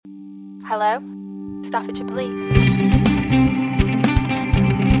Hello? Staffordshire Police?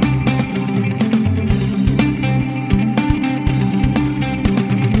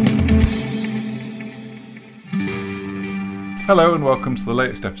 Hello and welcome to the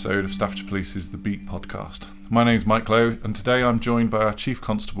latest episode of Staffordshire Police's The Beat podcast. My name is Mike Lowe and today I'm joined by our Chief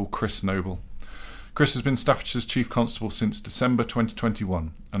Constable Chris Noble. Chris has been Staffordshire's Chief Constable since December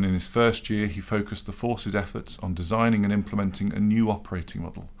 2021 and in his first year he focused the force's efforts on designing and implementing a new operating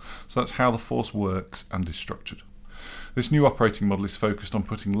model. So that's how the force works and is structured. This new operating model is focused on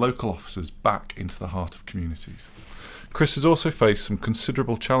putting local officers back into the heart of communities. Chris has also faced some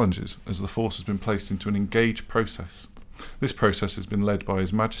considerable challenges as the force has been placed into an engaged process. This process has been led by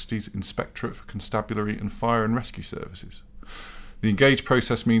His Majesty's Inspectorate for Constabulary and Fire and Rescue Services. The engaged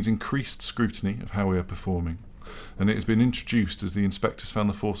process means increased scrutiny of how we are performing, and it has been introduced as the inspectors found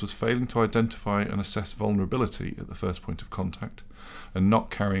the force was failing to identify and assess vulnerability at the first point of contact and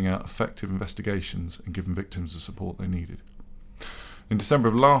not carrying out effective investigations and giving victims the support they needed. In December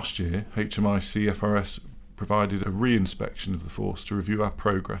of last year, HMIC-FRS provided a re-inspection of the force to review our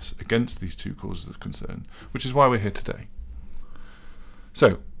progress against these two causes of concern, which is why we're here today.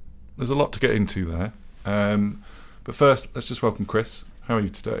 So, there's a lot to get into there, but first, let's just welcome Chris. How are you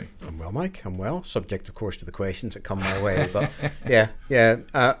today? I'm well, Mike. I'm well. Subject, of course, to the questions that come my way. But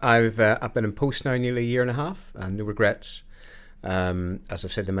I've been in post now nearly a year and a half, and no regrets. As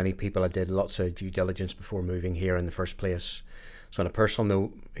I've said to many people, I did lots of due diligence before moving here in the first place. So on a personal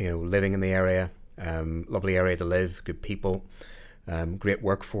note, living in the area. Lovely area to live, good people, great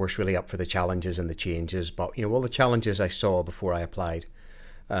workforce, really up for the challenges and the changes. But all the challenges I saw before I applied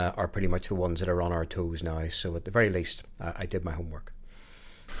are pretty much the ones that are on our toes now. So at the very least, I did my homework.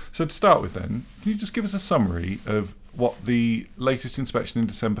 So to start with then, can you just give us a summary of what the latest inspection in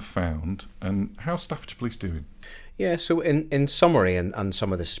December found and how Staffordshire Police doing? Yeah, so in summary, and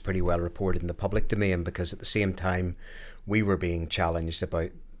some of this is pretty well reported in the public domain because at the same time we were being challenged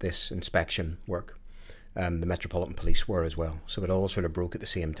about this inspection work. The Metropolitan Police were as well. So it all sort of broke at the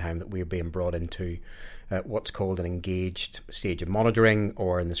same time that we were being brought into what's called an engaged stage of monitoring,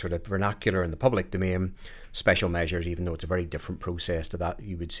 or in the sort of vernacular in the public domain, special measures, even though it's a very different process to that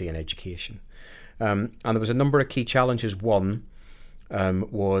you would see in education. And there was a number of key challenges. One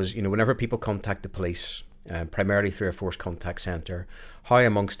was, whenever people contact the police, primarily through a force contact centre, how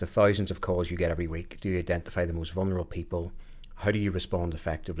amongst the thousands of calls you get every week do you identify the most vulnerable people? How do you respond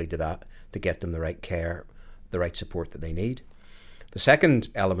effectively to that to get them the right care, the right support that they need? The second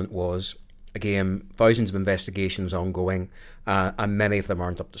element was, again, thousands of investigations ongoing, and many of them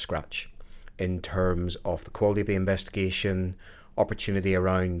aren't up to scratch in terms of the quality of the investigation, opportunity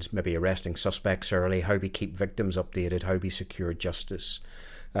around maybe arresting suspects early, how we keep victims updated, how we secure justice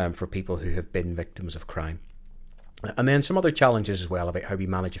for people who have been victims of crime. And then some other challenges as well about how we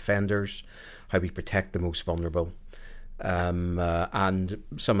manage offenders, how we protect the most vulnerable. And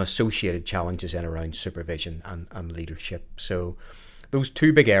some associated challenges in around supervision and leadership. So those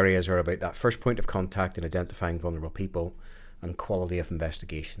two big areas are about that first point of contact and identifying vulnerable people and quality of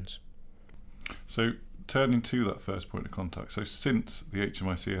investigations. So turning to that first point of contact, so since the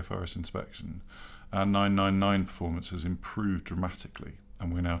HMIC-FRS inspection, our 999 performance has improved dramatically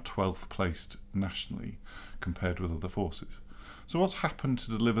and we're now 12th placed nationally compared with other forces. So what's happened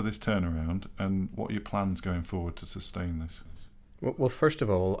to deliver this turnaround and what are your plans going forward to sustain this? Well, first of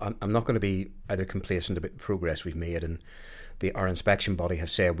all, I'm not going to be either complacent about the progress we've made, and our inspection body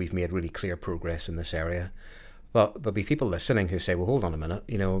have said we've made really clear progress in this area. But there'll be people listening who say, well, hold on a minute,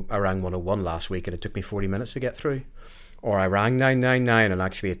 I rang 101 last week and it took me 40 minutes to get through. Or I rang 999 and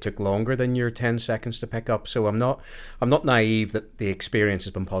actually it took longer than your 10 seconds to pick up. So I'm not naive that the experience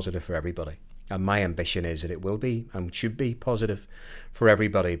has been positive for everybody. And my ambition is that it will be and should be positive for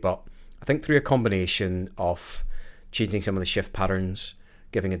everybody. But I think through a combination of changing some of the shift patterns,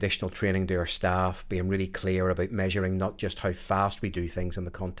 giving additional training to our staff, being really clear about measuring not just how fast we do things in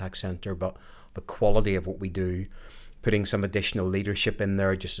the contact centre, but the quality of what we do, putting some additional leadership in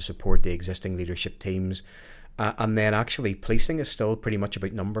there just to support the existing leadership teams. And then actually policing is still pretty much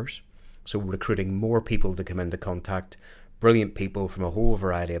about numbers. So recruiting more people to come into contact, brilliant people from a whole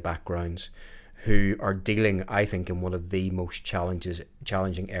variety of backgrounds, who are dealing, I think, in one of the most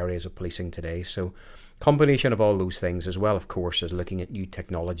challenging areas of policing today. So combination of all those things, as well, of course, as looking at new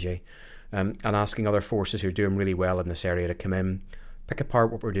technology and asking other forces who are doing really well in this area to come in, pick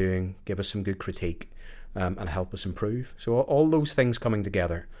apart what we're doing, give us some good critique and help us improve. So all those things coming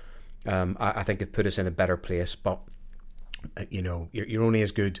together, I think have put us in a better place. But, you're only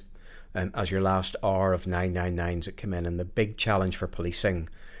as good as your last hour of 999s that come in. And the big challenge for policing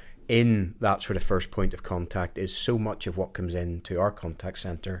in that sort of first point of contact is so much of what comes into our contact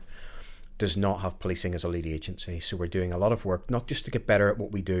centre does not have policing as a lead agency. So we're doing a lot of work, not just to get better at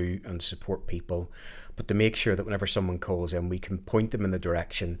what we do and support people, but to make sure that whenever someone calls in, we can point them in the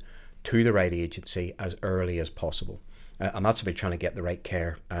direction to the right agency as early as possible. And that's about trying to get the right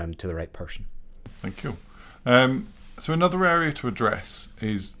care to the right person. Thank you. So another area to address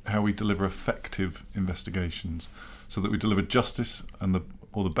is how we deliver effective investigations so that we deliver justice and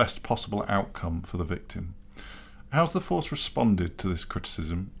the best possible outcome for the victim. How's the force responded to this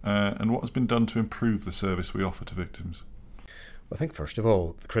criticism, and what has been done to improve the service we offer to victims? Well, I think first of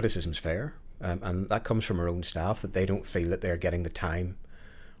all, the criticism's fair, and that comes from our own staff, that they don't feel that they're getting the time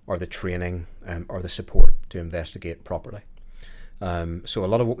or the training or the support to investigate properly. So a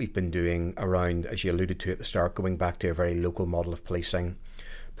lot of what we've been doing around, as you alluded to at the start, going back to a very local model of policing,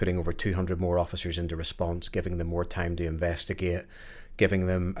 putting over 200 more officers into response, giving them more time to investigate, giving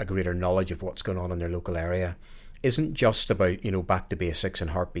them a greater knowledge of what's going on in their local area, isn't just about, back to basics and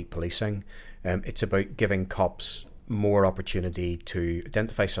heartbeat policing. It's about giving cops more opportunity to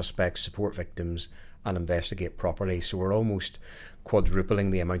identify suspects, support victims, and investigate properly. So we're almost quadrupling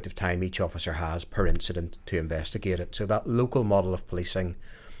the amount of time each officer has per incident to investigate it. So that local model of policing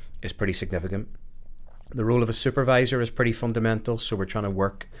is pretty significant. The role of a supervisor is pretty fundamental, so we're trying to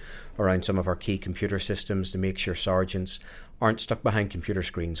work around some of our key computer systems to make sure sergeants aren't stuck behind computer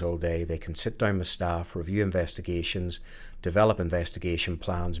screens all day. They can sit down with staff, review investigations, develop investigation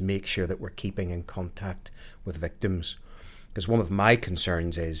plans, make sure that we're keeping in contact with victims. Because one of my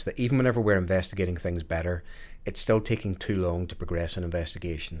concerns is that even whenever we're investigating things better, it's still taking too long to progress an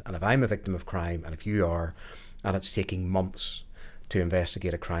investigation. And if I'm a victim of crime, and if you are, and it's taking months to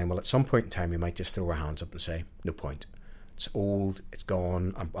investigate a crime, well, at some point in time, we might just throw our hands up and say, no point. It's old, it's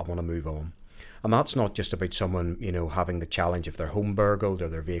gone, I want to move on. And that's not just about someone, having the challenge of their home burgled or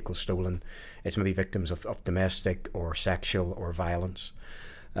their vehicle stolen. It's maybe victims of domestic or sexual or violence.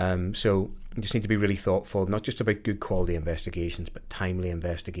 So you just need to be really thoughtful, not just about good quality investigations, but timely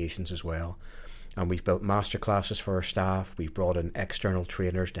investigations as well. And we've built masterclasses for our staff. We've brought in external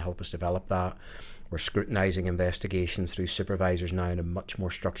trainers to help us develop that. We're scrutinising investigations through supervisors now in a much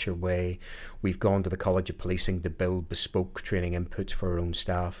more structured way. We've gone to the College of Policing to build bespoke training inputs for our own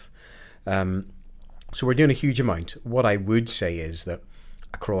staff. So we're doing a huge amount. What I would say is that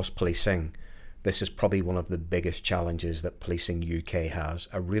across policing, this is probably one of the biggest challenges that Policing UK has.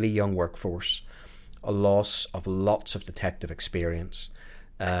 A really young workforce, a loss of lots of detective experience,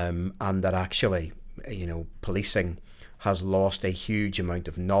 and that actually, policing has lost a huge amount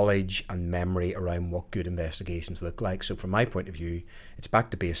of knowledge and memory around what good investigations look like. So from my point of view, it's back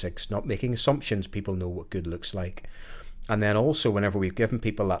to basics, not making assumptions. People know what good looks like. And then also, whenever we've given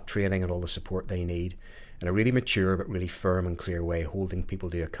people that training and all the support they need, in a really mature but really firm and clear way, holding people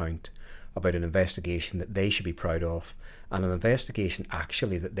to account about an investigation that they should be proud of, and an investigation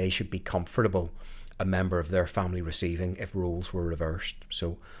actually that they should be comfortable a member of their family receiving if roles were reversed.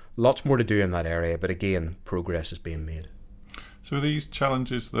 So lots more to do in that area, but again, progress is being made. So are these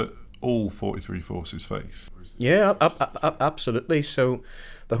challenges that all 43 forces face? Yeah, absolutely. So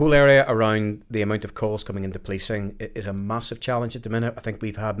the whole area around the amount of calls coming into policing is a massive challenge at the minute. I think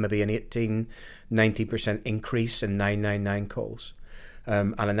we've had maybe an 18-19% increase in 999 calls.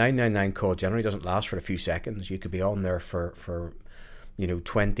 And a 999 call generally doesn't last for a few seconds. You could be on there for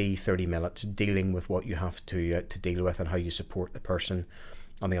 20, 30 minutes dealing with what you have to deal with and how you support the person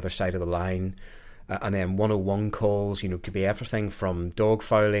on the other side of the line. And then 101 calls, could be everything from dog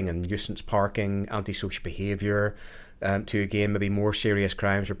fouling and nuisance parking, antisocial behaviour, to again maybe more serious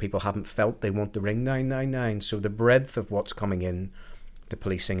crimes where people haven't felt they want to ring 999. So the breadth of what's coming in to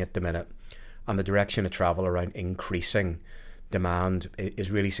policing at the minute and the direction of travel around increasing demand is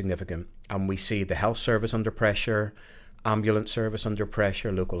really significant. And we see the health service under pressure, ambulance service under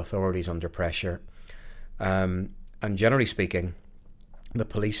pressure, local authorities under pressure. And generally speaking, the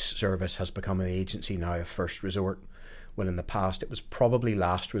police service has become an agency now of first resort, when in the past it was probably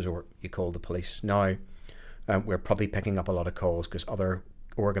last resort. You call the police. Now we're probably picking up a lot of calls because other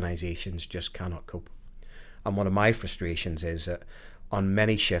organisations just cannot cope. And one of my frustrations is that on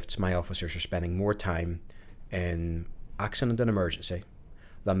many shifts my officers are spending more time in accident and emergency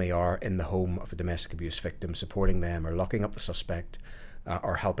than they are in the home of a domestic abuse victim, supporting them or locking up the suspect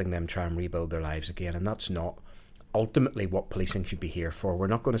or helping them try and rebuild their lives again. And that's not ultimately what policing should be here for. We're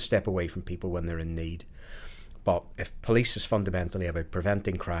not going to step away from people when they're in need. But if police is fundamentally about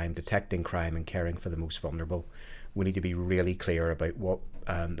preventing crime, detecting crime and caring for the most vulnerable, we need to be really clear about what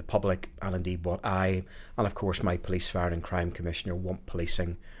the public and indeed what I and of course my Police, Fire and Crime Commissioner want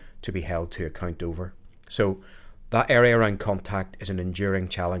policing to be held to account over. So that area around contact is an enduring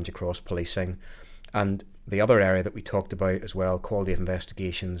challenge across policing, and The other area that we talked about as well, quality of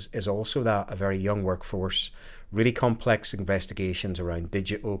investigations, is also that a very young workforce, really complex investigations around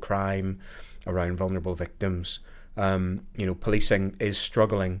digital crime, around vulnerable victims. Policing is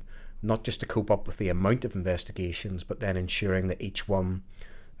struggling not just to cope up with the amount of investigations, but then ensuring that each one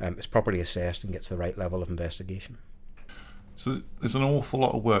is properly assessed and gets the right level of investigation. So there's an awful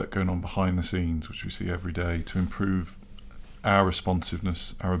lot of work going on behind the scenes, which we see every day, to improve our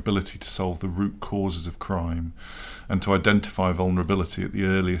responsiveness, our ability to solve the root causes of crime, and to identify vulnerability at the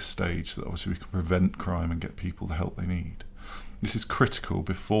earliest stage, so that obviously we can prevent crime and get people the help they need. This is critical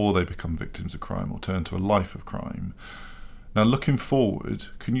before they become victims of crime or turn to a life of crime. Now, looking forward,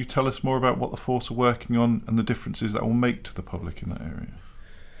 can you tell us more about what the force are working on and the differences that will make to the public in that area?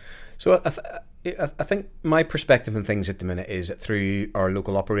 So I think my perspective on things at the minute is that through our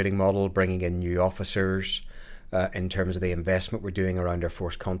local operating model, bringing in new officers, in terms of the investment we're doing around our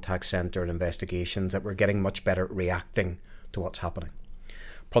force contact centre and investigations, that we're getting much better at reacting to what's happening.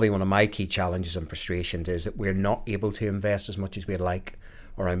 Probably one of my key challenges and frustrations is that we're not able to invest as much as we'd like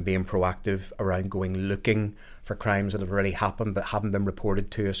around being proactive, around going looking for crimes that have already happened but haven't been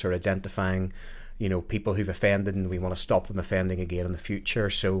reported to us, or identifying, people who've offended and we want to stop them offending again in the future.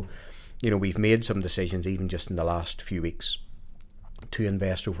 So, we've made some decisions even just in the last few weeks to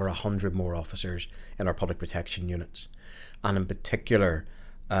invest over 100 more officers in our public protection units, and in particular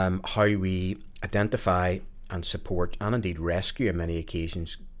how we identify and support and indeed rescue on many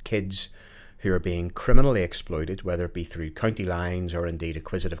occasions kids who are being criminally exploited, whether it be through county lines or indeed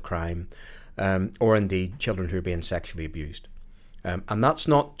acquisitive crime, or indeed children who are being sexually abused. And that's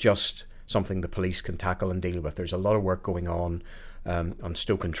not just something the police can tackle and deal with. There's a lot of work going on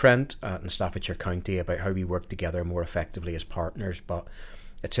Stoke-on-Trent and Staffordshire County about how we work together more effectively as partners, but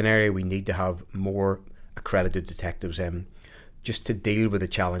it's an area we need to have more accredited detectives in, just to deal with the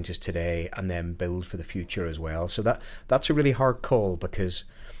challenges today and then build for the future as well. So that's a really hard call, because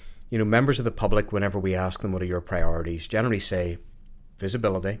members of the public, whenever we ask them what are your priorities, generally say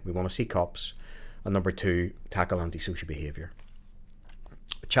visibility, we want to see cops, and number 2, tackle antisocial behaviour.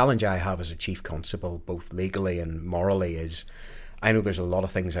 The challenge I have as a chief constable, both legally and morally, is I know there's a lot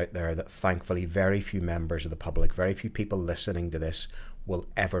of things out there that thankfully very few members of the public, very few people listening to this will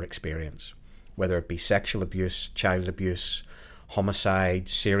ever experience, whether it be sexual abuse, child abuse, homicide,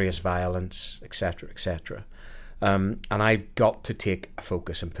 serious violence, etc., etc. And I've got to take a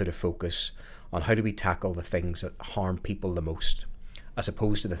focus and put a focus on how do we tackle the things that harm people the most, as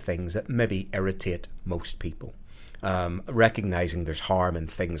opposed to the things that maybe irritate most people. Recognising there's harm in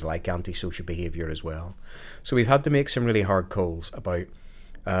things like antisocial behaviour as well. So we've had to make some really hard calls about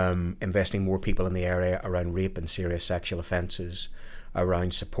investing more people in the area around rape and serious sexual offences,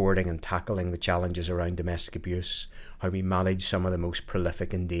 around supporting and tackling the challenges around domestic abuse, how we manage some of the most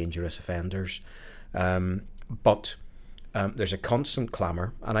prolific and dangerous offenders. But there's a constant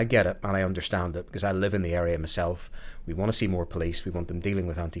clamour, and I get it and I understand it because I live in the area myself. We want to see more police, we want them dealing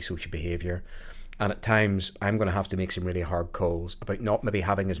with antisocial behaviour. And at times, I'm going to have to make some really hard calls about not maybe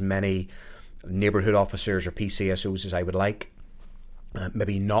having as many neighbourhood officers or PCSOs as I would like,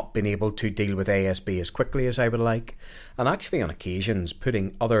 maybe not being able to deal with ASB as quickly as I would like, and actually on occasions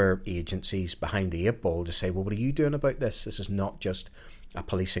putting other agencies behind the 8 ball to say, well, what are you doing about this? This is not just a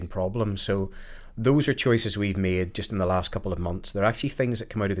policing problem. So those are choices we've made just in the last couple of months. There are actually things that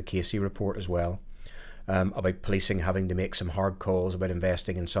come out of the Casey report as well, about policing having to make some hard calls about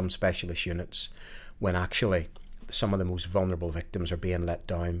investing in some specialist units when actually some of the most vulnerable victims are being let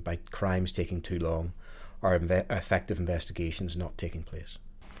down by crimes taking too long or effective investigations not taking place.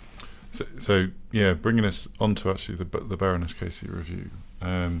 So bringing us on to actually the Baroness Casey review,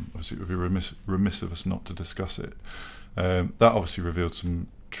 obviously it would be remiss of us not to discuss it. That obviously revealed some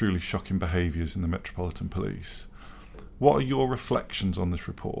truly shocking behaviours in the Metropolitan Police. What are your reflections on this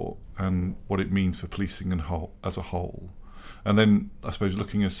report and what it means for policing as a whole? And then, I suppose,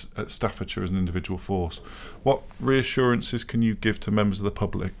 looking at Staffordshire as an individual force, what reassurances can you give to members of the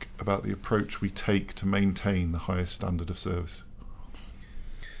public about the approach we take to maintain the highest standard of service?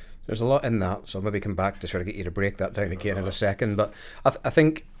 There's a lot in that, so I'll maybe come back to sort of get you to break that down again in a second. But I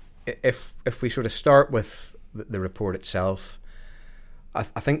think if we sort of start with the report itself, I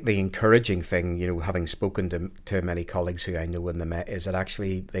think the encouraging thing, having spoken to many colleagues who I know in the Met, is that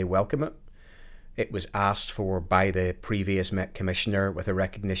actually they welcome it. It was asked for by the previous Met Commissioner with a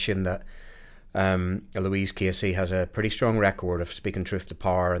recognition that Louise Casey has a pretty strong record of speaking truth to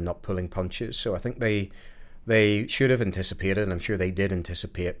power and not pulling punches. So I think they should have anticipated, and I'm sure they did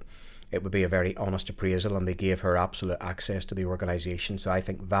anticipate, it would be a very honest appraisal, and they gave her absolute access to the organisation. So I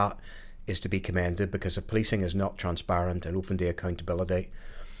think that is to be commended, because if policing is not transparent and open to accountability,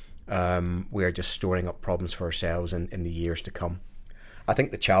 we're just storing up problems for ourselves in the years to come. I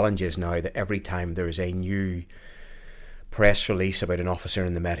think the challenge is now that every time there is a new press release about an officer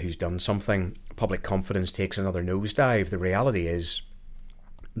in the Met who's done something, public confidence takes another nosedive. The reality is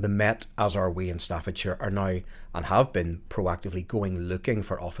the Met, as are we in Staffordshire, are now and have been proactively going looking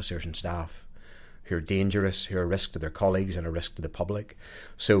for officers and staff who are dangerous, who are a risk to their colleagues and a risk to the public.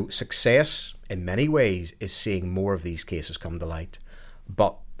 So success in many ways is seeing more of these cases come to light.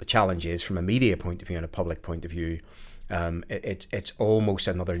 But the challenge is, from a media point of view and a public point of view, it's almost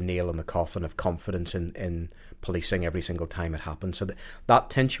another nail in the coffin of confidence in policing every single time it happens. So that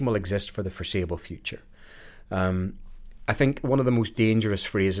tension will exist for the foreseeable future. I think one of the most dangerous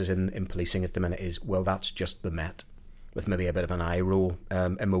phrases in policing at the minute is, well, that's just the Met, with maybe a bit of an eye roll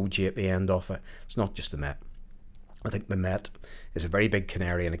emoji at the end of it. It's not just the Met. I think the Met is a very big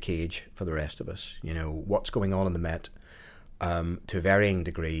canary in a cage for the rest of us. You know, what's going on in the Met, to varying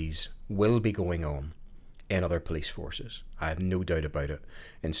degrees, will be going on in other police forces. I have no doubt about it.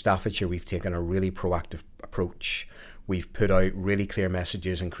 In Staffordshire, we've taken a really proactive approach. We've put out really clear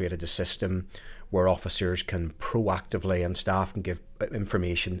messages and created a system where officers can proactively and staff can give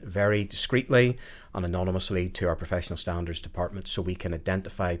information very discreetly and anonymously to our professional standards department, so we can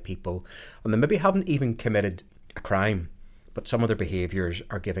identify people and they maybe haven't even committed a crime, but some of their behaviours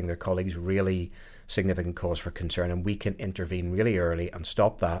are giving their colleagues really significant cause for concern, and we can intervene really early and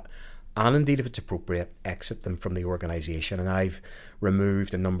stop that, and indeed, if it's appropriate, exit them from the organisation. And I've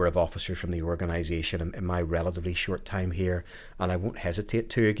removed a number of officers from the organisation in my relatively short time here, and I won't hesitate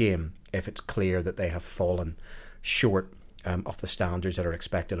to again if it's clear that they have fallen short of the standards that are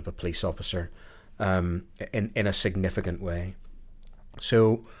expected of a police officer in a significant way.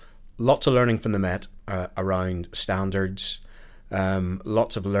 So lots of learning from the Met around standards,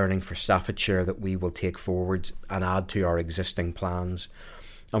 lots of learning for Staffordshire that we will take forward and add to our existing plans.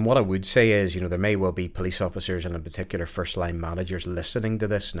 And what I would say is, you know, there may well be police officers and in particular first line managers listening to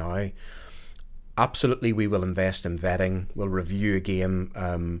this now. Absolutely, we will invest in vetting. We'll review again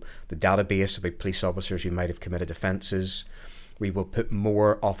the database about police officers who might have committed offences. We will put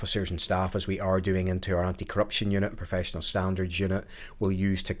more officers and staff, as we are doing, into our anti-corruption unit and professional standards unit. We'll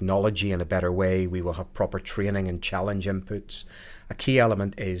use technology in a better way. We will have proper training and challenge inputs. A key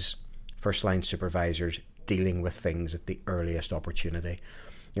element is first line supervisors dealing with things at the earliest opportunity.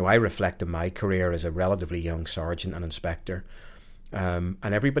 You know, I reflect on my career as a relatively young sergeant and inspector, and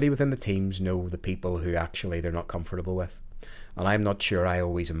everybody within the teams know the people who actually they're not comfortable with. And I'm not sure I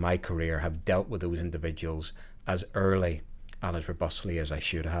always in my career have dealt with those individuals as early and as robustly as I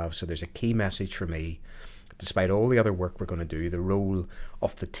should have. So there's a key message for me, despite all the other work we're going to do, the role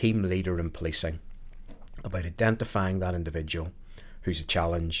of the team leader in policing, about identifying that individual who's a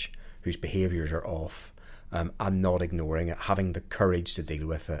challenge, whose behaviours are off, and not ignoring it, having the courage to deal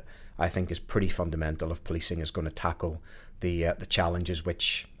with it, I think is pretty fundamental if policing is going to tackle the challenges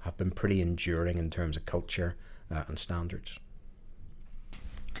which have been pretty enduring in terms of culture and standards.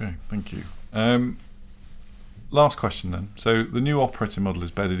 Okay, thank you. Last question then. So the new operating model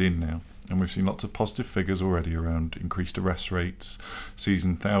is bedded in now, and we've seen lots of positive figures already around increased arrest rates,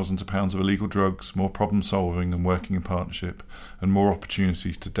 seizing thousands of pounds of illegal drugs, more problem solving and working in partnership, and more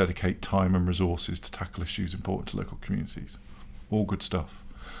opportunities to dedicate time and resources to tackle issues important to local communities. All good stuff.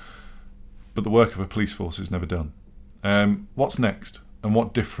 But the work of a police force is never done. What's next, and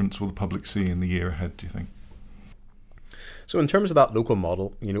what difference will the public see in the year ahead, do you think? So in terms of that local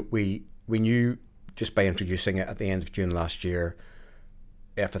model, you know, we knew just by introducing it at the end of June last year,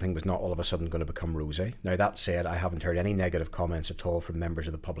 everything was not all of a sudden going to become rosy. Now, that said, I haven't heard any negative comments at all from members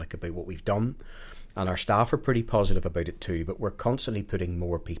of the public about what we've done, and our staff are pretty positive about it too, but we're constantly putting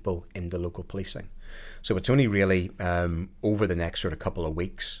more people into local policing. So it's only really over the next sort of couple of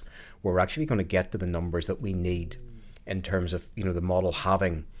weeks where we're actually going to get to the numbers that we need in terms of, you know, the model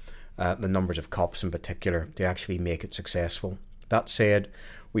having the numbers of cops in particular to actually make it successful. That said,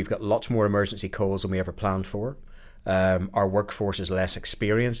 we've got lots more emergency calls than we ever planned for. Our workforce is less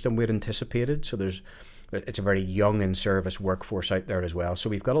experienced than we'd anticipated, so it's a very young in-service workforce out there as well. So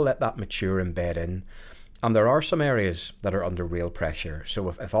we've got to let that mature and bed in. And there are some areas that are under real pressure. So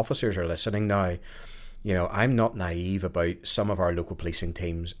if officers are listening now, you know, I'm not naive about some of our local policing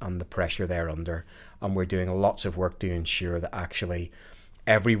teams and the pressure they're under. And we're doing lots of work to ensure that actually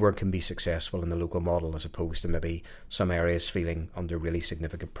everywhere can be successful in the local model, as opposed to maybe some areas feeling under really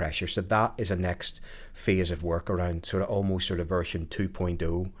significant pressure. So that is a next phase of work around almost version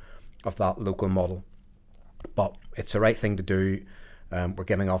 2.0 of that local model. But it's the right thing to do. We're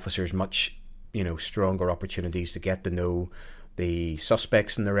giving officers much, stronger opportunities to get to know the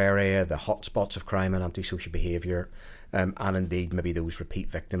suspects in their area, the hotspots of crime and antisocial behaviour. and indeed maybe those repeat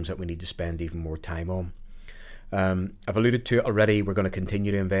victims that we need to spend even more time on. I've alluded to it already. We're going to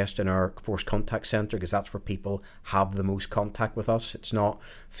continue to invest in our Force Contact Centre because that's where people have the most contact with us. It's not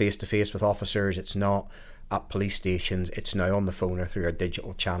face-to-face with officers. It's not at police stations. It's now on the phone or through our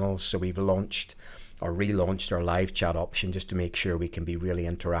digital channels. So we've launched or relaunched our live chat option just to make sure we can be really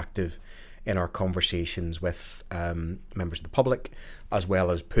interactive in our conversations with members of the public, as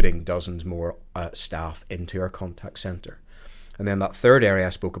well as putting dozens more staff into our contact centre. And then that third area I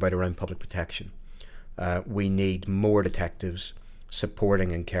spoke about around public protection. We need more detectives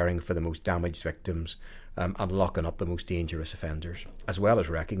supporting and caring for the most damaged victims and locking up the most dangerous offenders, as well as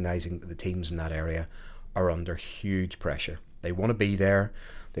recognising that the teams in that area are under huge pressure. They want to be there.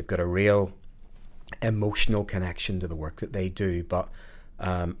 They've got a real emotional connection to the work that they do, but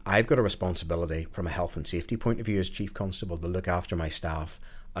I've got a responsibility from a health and safety point of view as Chief Constable to look after my staff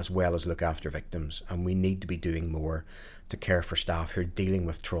as well as look after victims, and we need to be doing more to care for staff who are dealing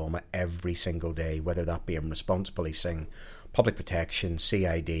with trauma every single day, whether that be in response policing, public protection,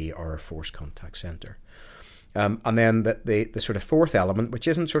 CID or a Force Contact Centre. And then the sort of fourth element, which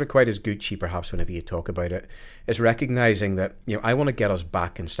isn't sort of quite as Gucci perhaps whenever you talk about it, is recognising that, you know, I want to get us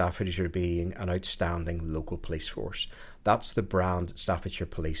back in Staffordshire being an outstanding local police force. That's the brand that Staffordshire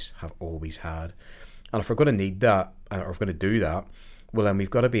Police have always had. And if we're going to need that, or if we're going to do that, well, then we've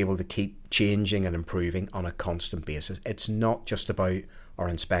got to be able to keep changing and improving on a constant basis. It's not just about our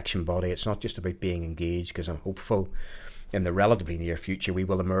inspection body. It's not just about being engaged, because I'm hopeful in the relatively near future we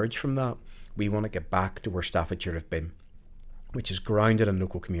will emerge from that. We want to get back to where Staffordshire have been, which is grounded in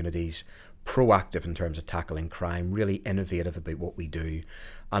local communities, proactive in terms of tackling crime, really innovative about what we do,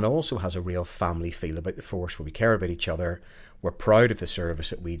 and also has a real family feel about the force where we care about each other, we're proud of the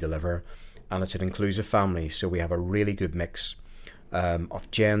service that we deliver, and it's an inclusive family. So we have a really good mix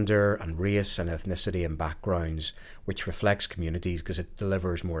of gender and race and ethnicity and backgrounds, which reflects communities because it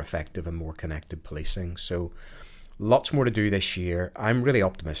delivers more effective and more connected policing. So lots more to do this year. I'm really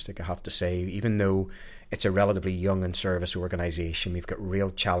optimistic, I have to say, even though it's a relatively young and service organisation. We've got real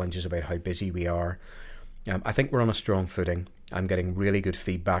challenges about how busy we are. I think we're on a strong footing. I'm getting really good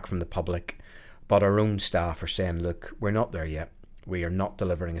feedback from the public, but our own staff are saying, look, we're not there yet. We are not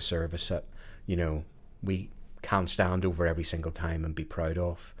delivering a service that, you know, we can stand over every single time and be proud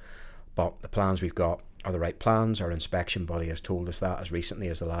of. But the plans we've got are the right plans. Our inspection body has told us that as recently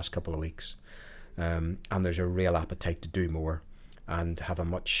as the last couple of weeks. And there's a real appetite to do more and have a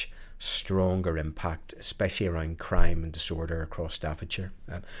much stronger impact, especially around crime and disorder across Staffordshire.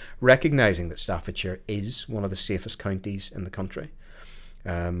 Recognising that Staffordshire is one of the safest counties in the country.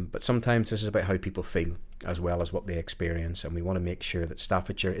 But sometimes this is about how people feel as well as what they experience, and we want to make sure that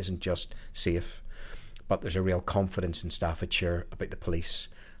Staffordshire isn't just safe, but there's a real confidence in Staffordshire about the police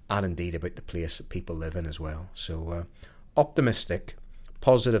and indeed about the place that people live in as well. So optimistic,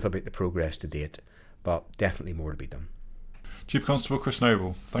 positive about the progress to date, but definitely more to be done. Chief Constable Chris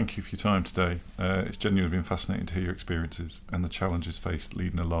Noble, thank you for your time today. It's genuinely been fascinating to hear your experiences and the challenges faced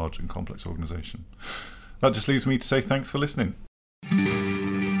leading a large and complex organisation. That just leaves me to say thanks for listening.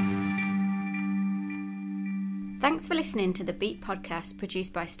 Thanks for listening to the Beat podcast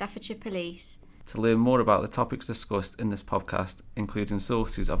produced by Staffordshire Police. To learn more about the topics discussed in this podcast, including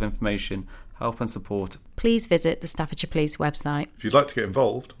sources of information, help and support, please visit the Staffordshire Police website. If you'd like to get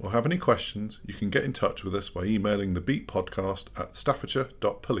involved or have any questions, you can get in touch with us by emailing the Beat podcast at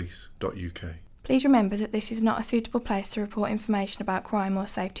staffordshire.police.uk. Please remember that this is not a suitable place to report information about crime or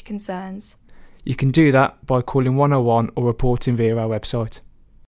safety concerns. You can do that by calling 101 or reporting via our website.